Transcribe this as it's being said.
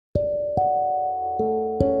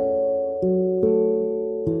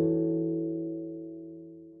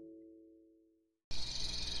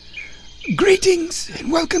Greetings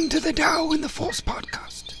and welcome to the Tao and the Force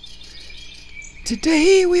podcast.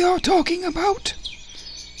 Today we are talking about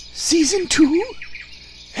Season 2,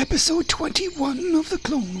 Episode 21 of the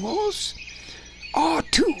Clone Wars,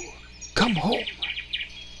 R2, Come Home.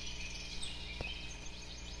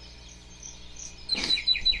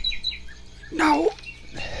 Now,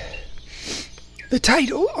 the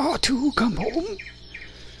title, R2, Come Home,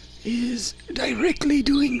 is directly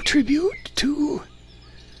doing tribute to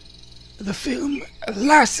the film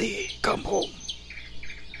Lassie, Come Home.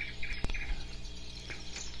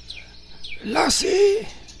 Lassie,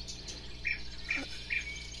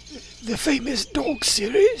 the famous dog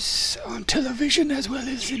series on television as well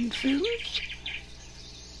as in films,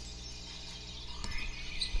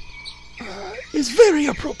 is very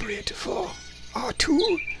appropriate for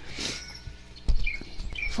R2.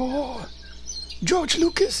 For George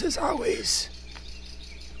Lucas has always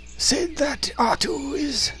said that R2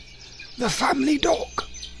 is the family dog.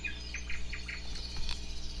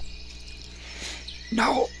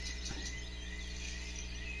 Now,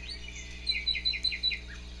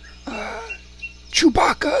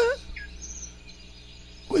 Chewbacca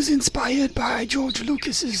was inspired by George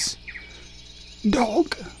Lucas's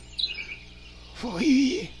dog, for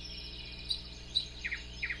he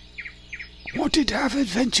wanted to have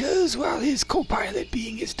adventures while his co-pilot,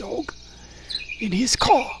 being his dog, in his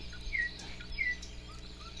car.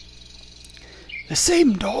 The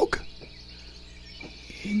same dog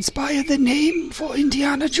inspired the name for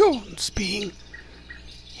Indiana Jones, being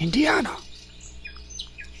Indiana.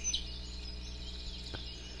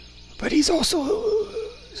 But he's also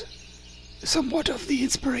somewhat of the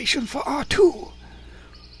inspiration for R2,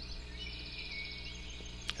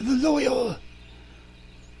 the loyal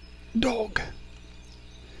dog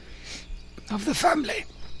of the family,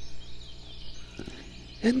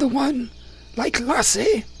 and the one, like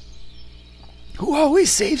Lassie, who always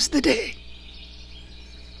saves the day.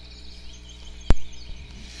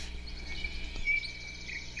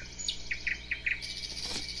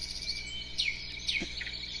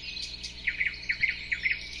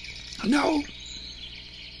 Now,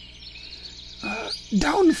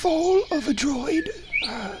 Downfall of a Droid,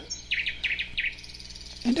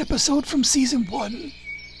 an episode from Season 1,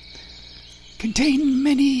 contained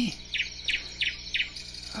many,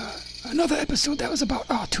 another episode that was about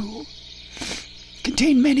R2,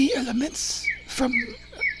 contained many elements from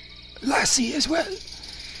Lassie as well.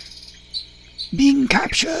 Being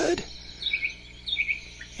captured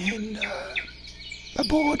and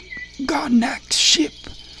aboard Garnac's ship,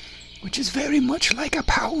 which is very much like a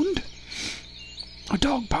pound, a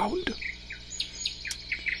dog pound.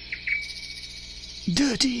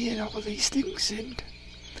 Dirty and all these things, and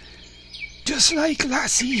just like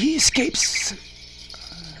Lassie, he escapes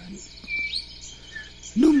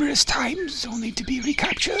numerous times only to be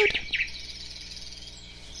recaptured.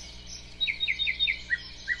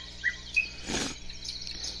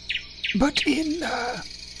 But in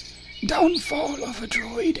Downfall of a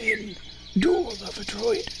Droid and Duel of a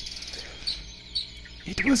Droid,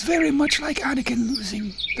 it was very much like Anakin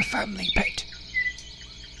losing the family pet.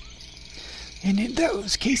 And in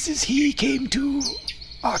those cases, he came to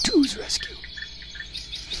R2's rescue.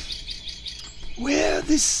 Where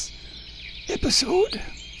this episode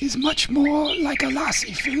is much more like a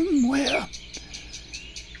Lassie film, where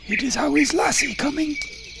it is always Lassie coming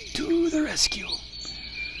to the rescue.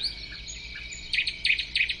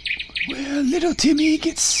 Where little Timmy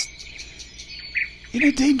gets in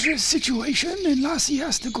a dangerous situation and Lassie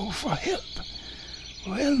has to go for help.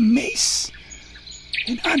 Well, Mace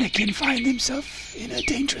and Anakin find themselves in a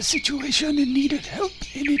dangerous situation and needed help,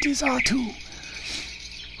 and it is R2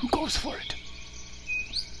 who goes for it.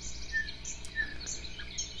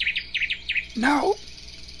 Now,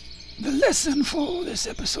 the lesson for this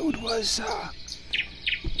episode was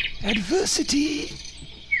adversity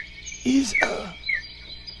is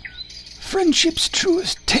friendship's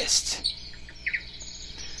truest test.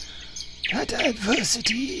 That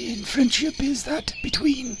adversity in friendship is that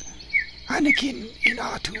between Anakin and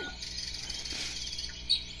R2.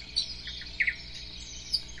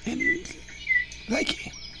 And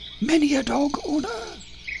like many a dog owner,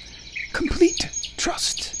 complete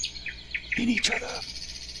trust in each other.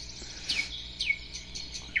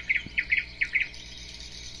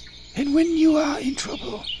 And when you are in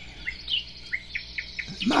trouble,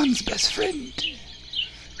 man's best friend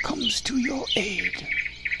comes to your aid.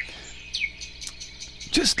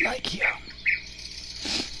 Just like here.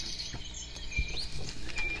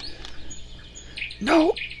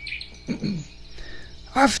 Now,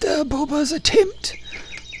 after Boba's attempt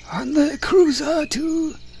on the cruiser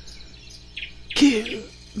to kill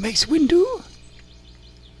Mace Windu,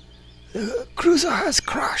 The cruiser has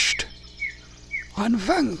crashed on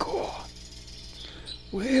Vancor,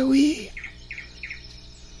 where we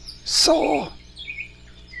saw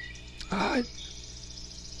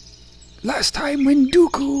last time when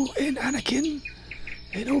Dooku and Anakin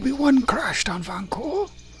and Obi-Wan crashed on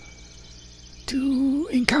Vancor to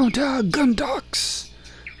encounter Gundarks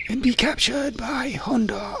and be captured by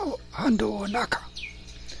Hondo Ohnaka.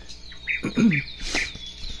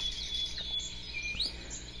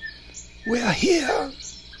 We're here.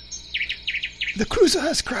 The cruiser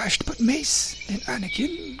has crashed, but Mace and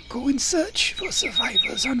Anakin go in search for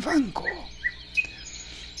survivors on Vancor.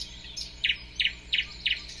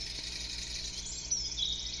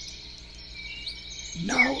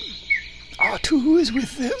 Now, R2 is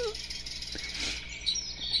with them.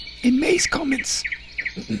 And Mace comments,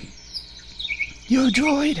 "Your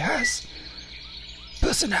droid has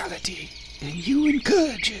personality, and you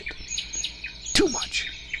encourage it too much."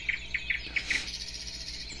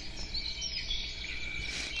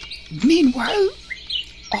 Meanwhile,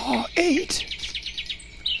 R8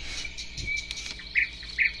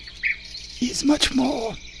 is much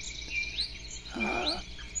more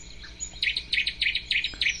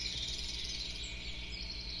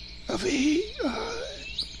of a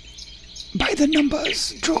by the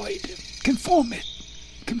numbers droid,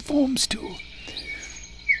 conforms to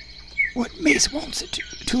what Mace wants it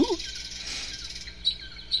to.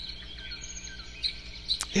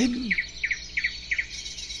 And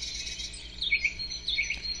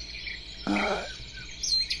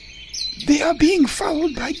they are being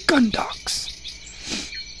followed by Gundarks.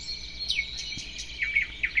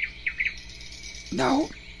 Now,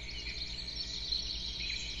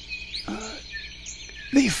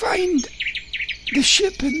 they find the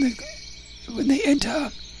ship, and when they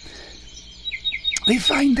enter, they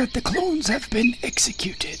find that the clones have been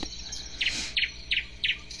executed.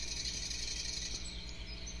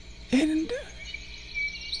 And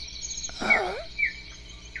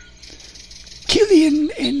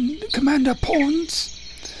Killian and Commander Pawns,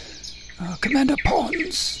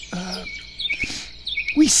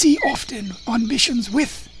 we see often on missions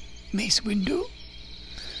with Mace Windu.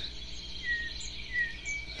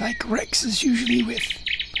 Like Rex is usually with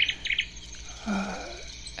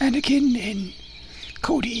Anakin, and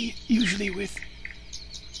Cody usually with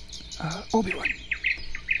Obi-Wan.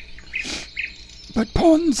 But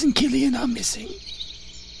Pawns and Killian are missing.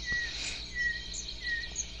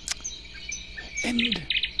 And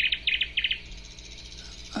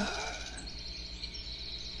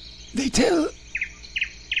they tell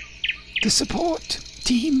the support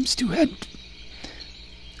teams to head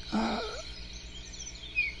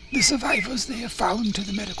the survivors they have found to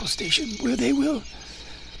the medical station, where they will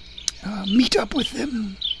meet up with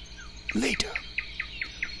them later.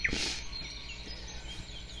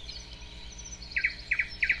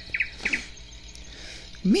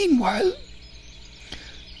 Meanwhile,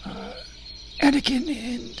 Anakin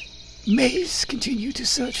and Mace continue to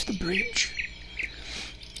search the bridge,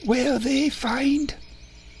 where they find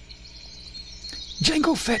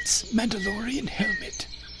Jango Fett's Mandalorian helmet.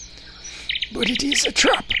 But it is a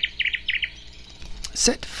trap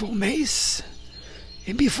set for Mace,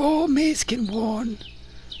 and before Mace can warn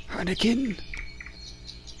Anakin,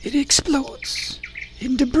 it explodes,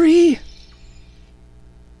 and debris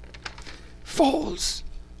falls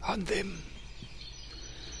on them,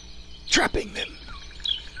 trapping them,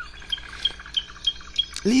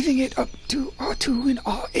 leaving it up to R2 and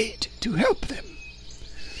R8 to help them.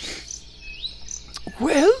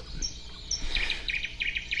 Well,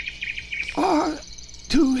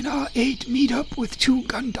 R2 and R8 meet up with two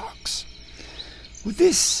Gundarks. Well,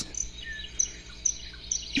 this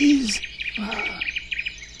is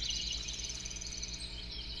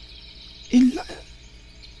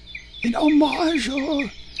an homage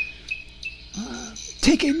or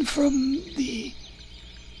taken from the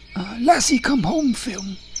Lassie Come Home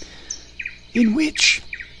film, in which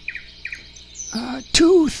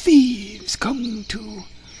two thieves come to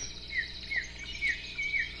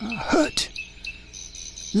hurt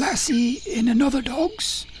Lassie and another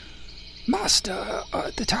dog's master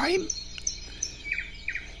at the time,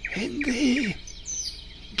 and they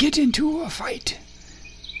get into a fight,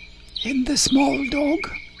 and the small dog,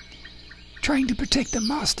 trying to protect the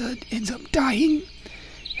master, ends up dying,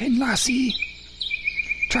 and Lassie,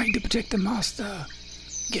 trying to protect the master,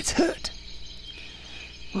 gets hurt.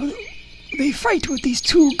 Well, they fight with these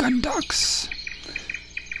two Gundarks,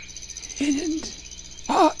 and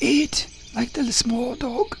R8, like the small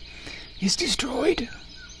dog, is destroyed,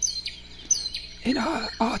 and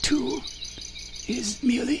R2 is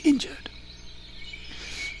merely injured.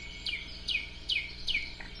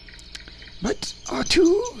 But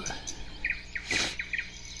R2,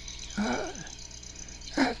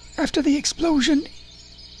 after the explosion,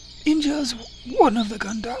 injures one of the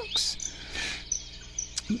Gundarks,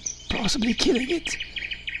 possibly killing it,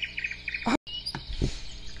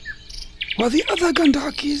 while the other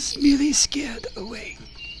Gundark is merely scared away.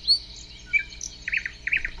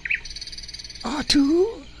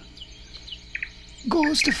 R2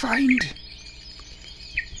 goes to find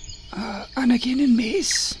Anakin and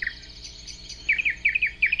Mace,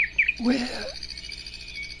 where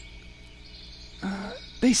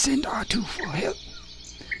they send R2 for help.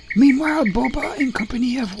 Meanwhile, Boba and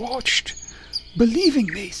company have watched,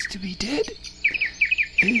 believing Mace to be dead,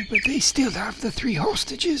 but they still have the 3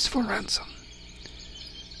 hostages for ransom.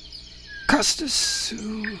 Custis,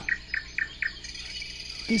 who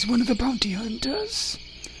is one of the bounty hunters,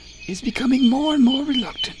 is becoming more and more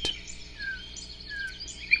reluctant.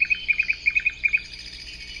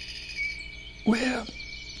 Where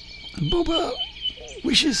Boba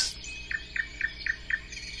wishes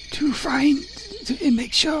to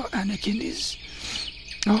make sure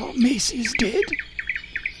Mace is dead.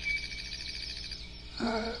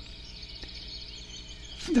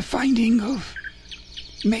 The finding of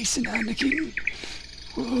Mace and Anakin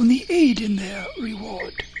will only aid in their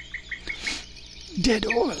reward, dead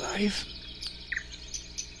or alive.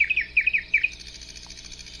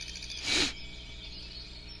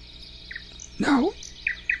 Now,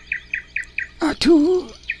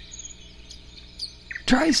 R2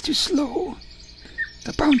 tries to slow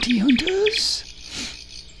the bounty hunters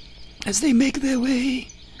as they make their way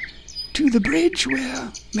to the bridge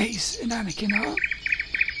where Mace and Anakin are.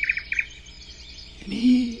 And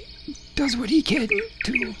he does what he can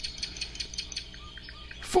to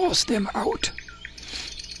force them out.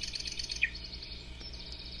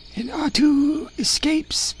 And R2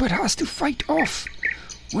 escapes but has to fight off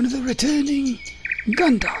one of the returning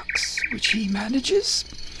Gundarks, which he manages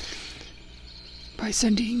by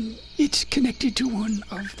sending it connected to one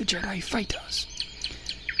of the Jedi fighters.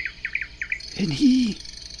 And he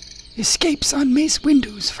escapes on Mace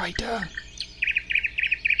Windu's fighter.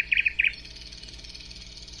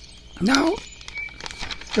 Now,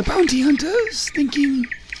 the bounty hunters, thinking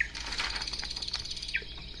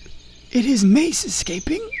it is Mace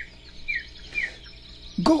escaping,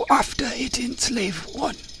 go after it in Slave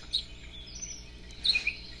One.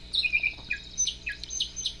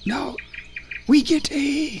 Now, we get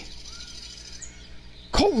a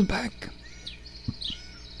callback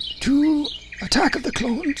to Attack of the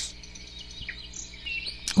Clones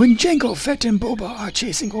when Jango Fett and Boba are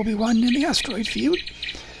chasing Obi-Wan in the asteroid field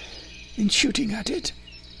and shooting at it.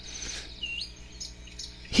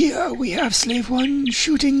 Here we have Slave One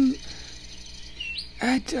shooting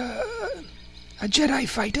at a Jedi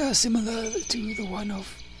fighter similar to the one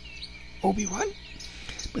of Obi-Wan,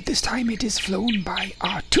 but this time it is flown by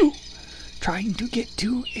R2, trying to get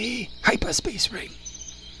to a hyperspace ring.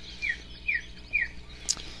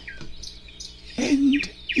 And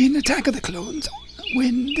in Attack of the Clones,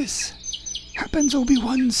 when this happens,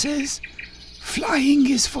 Obi-Wan says, "Flying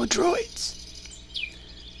is for droids."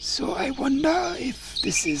 So I wonder if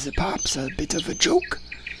this is perhaps a bit of a joke,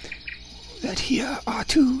 that here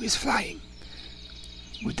R2 is flying.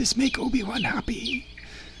 Would this make Obi-Wan happy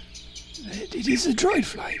that it is a droid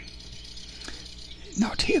flying,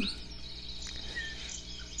 not him?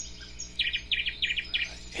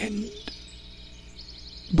 And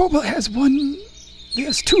Boba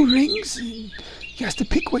there's 2 rings, and he has to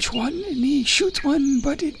pick which one, and he shoots one,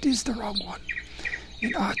 but it is the wrong one.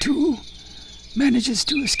 And R2 manages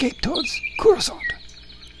to escape towards Coruscant.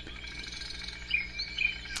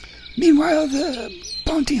 Meanwhile, the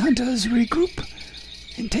bounty hunters regroup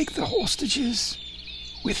and take the hostages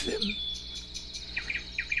with them,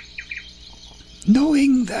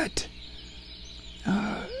 knowing that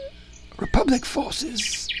Republic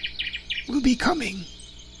forces will be coming.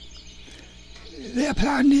 Their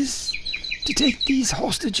plan is to take these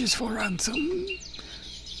hostages for ransom,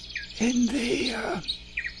 and they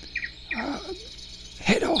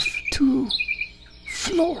head off to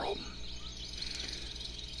Florum.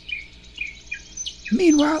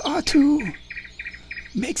 Meanwhile, R2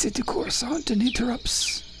 makes it to Coruscant and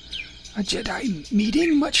interrupts a Jedi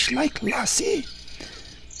meeting, much like Lassie.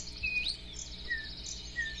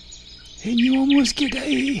 And you almost get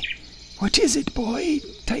a "what is it, boy?"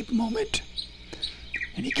 type moment.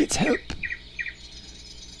 And he gets help.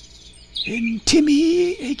 And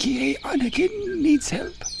Timmy, aka Anakin, needs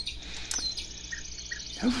help.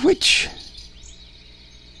 Of which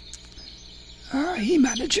he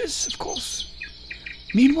manages, of course.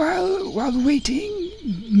 Meanwhile, while waiting,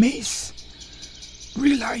 Mace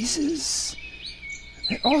realizes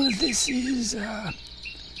that all of this is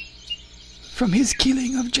from his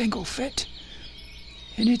killing of Jango Fett,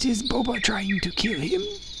 and it is Boba trying to kill him.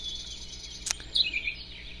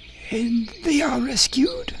 And they are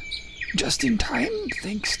rescued just in time,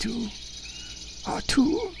 thanks to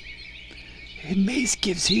R2. And Mace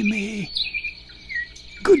gives him a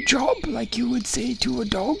good job, like you would say to a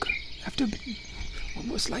dog, after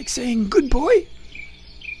almost like saying good boy.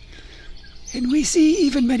 And we see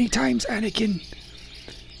even many times Anakin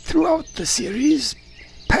throughout the series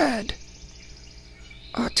pad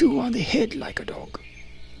R2 on the head like a dog.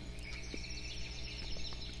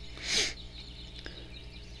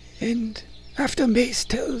 And after Mace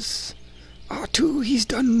tells R2 he's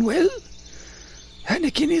done well,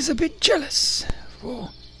 Anakin is a bit jealous,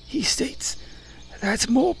 for he states, "That's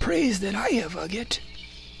more praise than I ever get."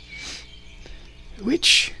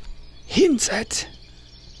 Which hints at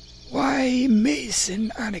why Mace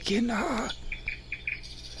and Anakin are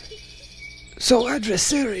so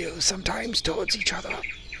adversarial sometimes towards each other.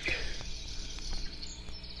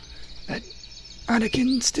 That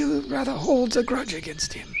Anakin still rather holds a grudge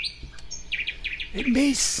against him. And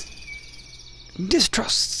Mace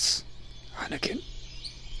distrusts Anakin.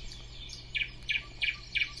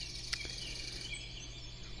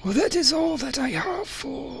 Well, that is all that I have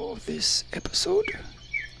for this episode,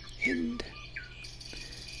 and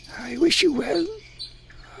I wish you well.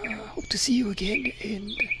 Hope to see you again,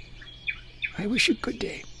 and I wish you a good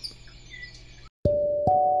day.